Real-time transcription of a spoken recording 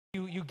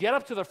you get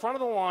up to the front of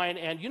the line,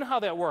 and you know how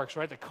that works,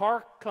 right? The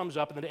car comes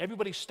up, and then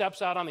everybody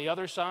steps out on the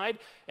other side,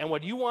 and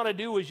what you want to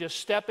do is just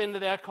step into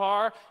that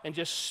car and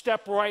just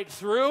step right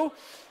through.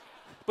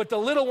 But the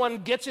little one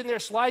gets in there,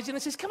 slides in,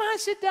 and says, come on,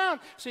 sit down.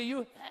 So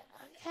you,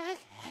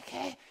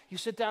 okay. You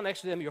sit down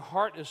next to them. Your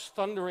heart is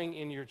thundering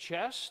in your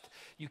chest.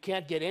 You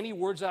can't get any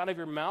words out of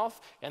your mouth.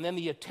 And then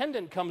the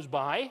attendant comes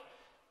by,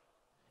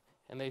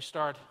 and they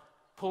start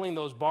pulling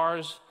those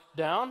bars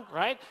down,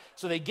 right?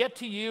 So they get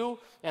to you,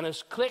 and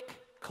it's click,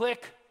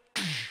 click,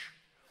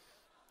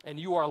 and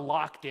you are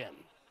locked in.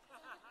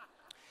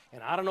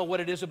 And I don't know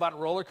what it is about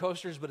roller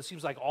coasters, but it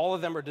seems like all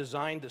of them are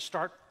designed to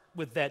start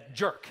with that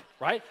jerk,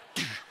 right?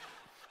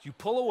 You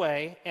pull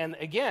away, and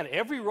again,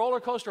 every roller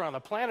coaster on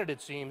the planet,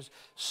 it seems,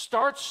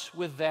 starts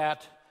with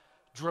that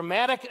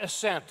dramatic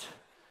ascent.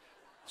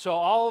 So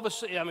all of a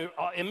sudden,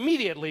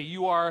 immediately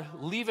you are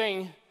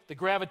leaving the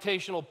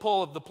gravitational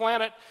pull of the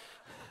planet,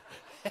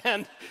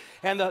 and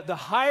the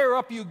higher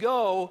up you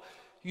go,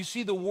 you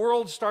see the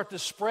world start to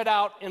spread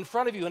out in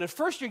front of you. And at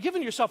first, you're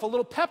giving yourself a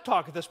little pep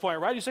talk at this point,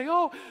 right? You say,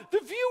 oh, the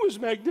view is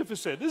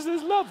magnificent. This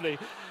is lovely.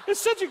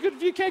 It's such a good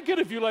view. You can't get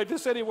a view like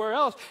this anywhere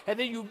else. And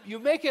then you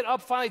make it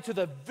up finally to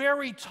the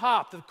very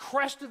top, the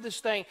crest of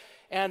this thing,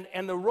 and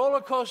the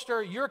roller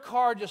coaster, your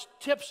car just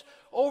tips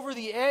over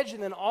the edge,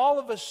 and then all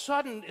of a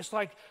sudden, it's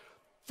like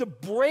the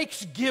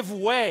brakes give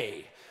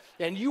way,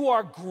 and you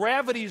are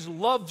gravity's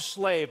love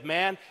slave,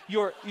 man.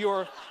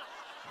 You're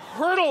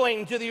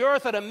hurtling to the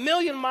earth at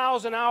 1,000,000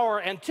 miles an hour,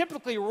 and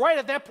typically right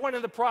at that point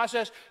in the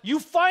process, you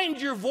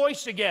find your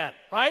voice again,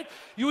 right?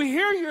 You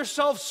hear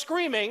yourself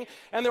screaming,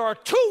 and there are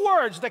two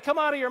words that come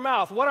out of your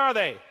mouth. What are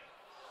they?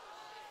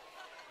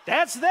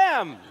 That's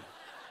them.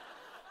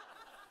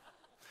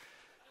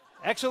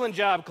 Excellent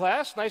job,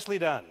 class. Nicely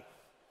done.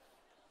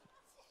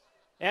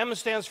 M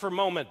stands for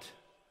moment.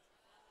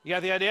 You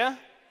got the idea?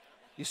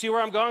 You see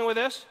where I'm going with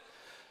this?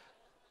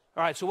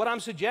 All right, so what I'm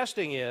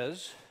suggesting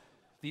is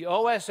the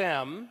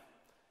OSM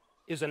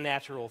is a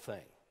natural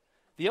thing.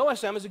 The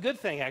OSM is a good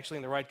thing, actually,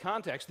 in the right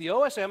context. The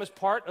OSM is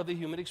part of the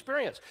human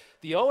experience.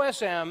 The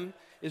OSM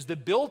is the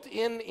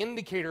built-in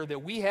indicator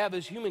that we have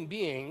as human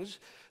beings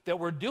that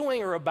we're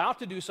doing or about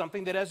to do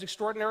something that has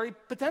extraordinary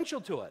potential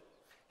to it.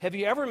 Have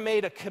you ever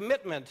made a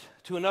commitment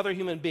to another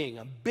human being,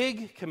 a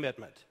big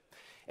commitment?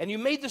 And you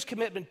made this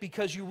commitment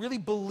because you really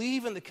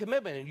believe in the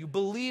commitment and you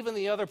believe in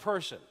the other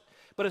person.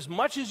 But as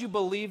much as you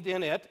believed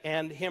in it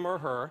and him or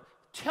her,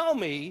 tell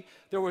me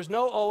there was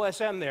no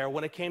OSM there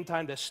when it came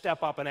time to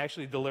step up and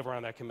actually deliver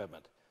on that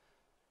commitment.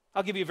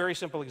 I'll give you a very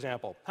simple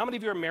example. How many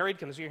of you are married?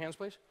 Can I see your hands,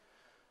 please?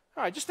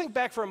 All right, just think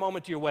back for a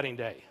moment to your wedding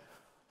day.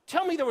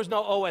 Tell me there was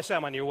no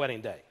OSM on your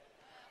wedding day.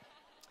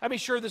 I mean,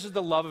 sure, this is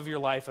the love of your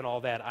life and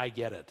all that. I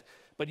get it.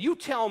 But you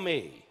tell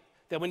me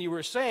that when you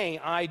were saying,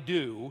 I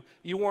do,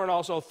 you weren't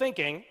also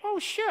thinking, oh,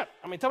 shit.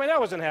 I mean, tell me that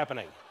wasn't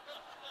happening.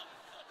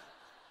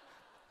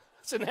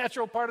 It's a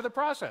natural part of the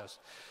process.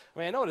 I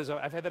mean, I know it is.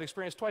 I've had that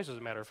experience twice, as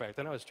a matter of fact.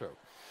 I know it's true.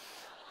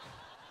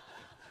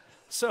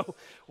 So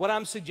what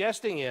I'm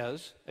suggesting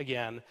is,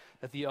 again,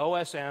 that the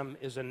OSM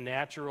is a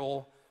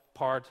natural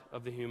part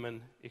of the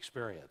human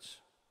experience.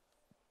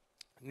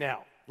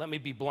 Now, let me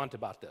be blunt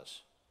about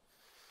this.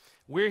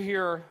 We're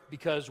here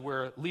because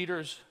we're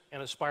leaders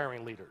and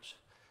aspiring leaders.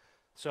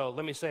 So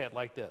let me say it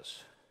like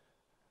this.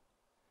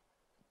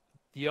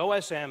 The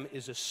OSM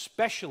is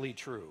especially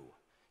true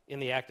in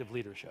the act of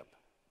leadership.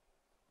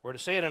 Or to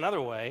say it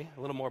another way,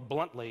 a little more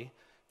bluntly,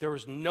 there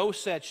is no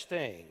such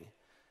thing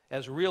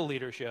as real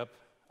leadership,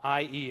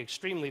 i.e.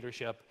 extreme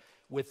leadership,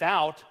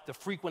 without the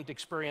frequent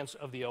experience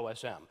of the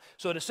OSM.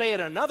 So to say it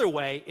another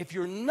way, if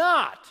you're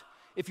not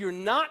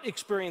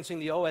experiencing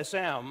the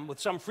OSM with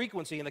some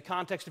frequency in the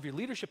context of your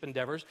leadership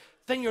endeavors,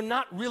 then you're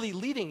not really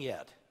leading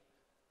yet.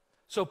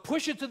 So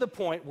push it to the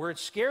point where it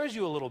scares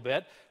you a little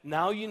bit.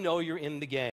 Now you know you're in the game.